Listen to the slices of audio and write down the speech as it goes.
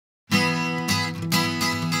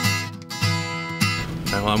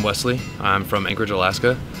I'm Wesley. I'm from Anchorage,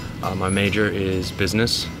 Alaska. My major is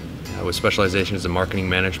business with specializations in marketing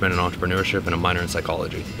management and entrepreneurship and a minor in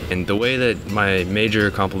psychology. And the way that my major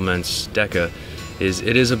complements DECA is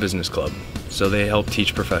it is a business club, so they help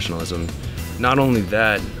teach professionalism. Not only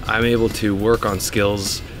that, I'm able to work on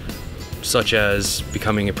skills such as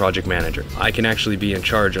becoming a project manager. I can actually be in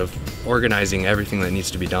charge of organizing everything that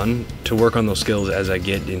needs to be done to work on those skills as I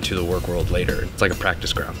get into the work world later. It's like a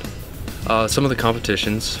practice ground. Some of the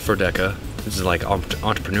competitions for DECA, this is like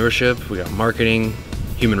entrepreneurship, we got marketing,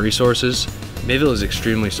 human resources. Mayville is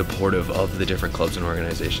extremely supportive of the different clubs and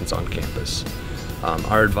organizations on campus.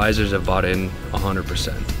 Our advisors have bought in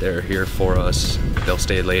 100%. They're here for us. They'll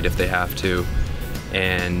stay late if they have to.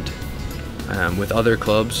 And with other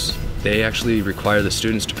clubs, they actually require the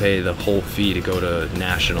students to pay the whole fee to go to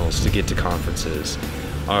nationals, to get to conferences.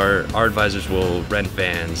 Our advisors will rent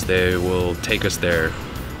vans. They will take us there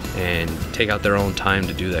and take out their own time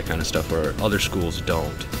to do that kind of stuff where other schools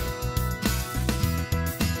don't.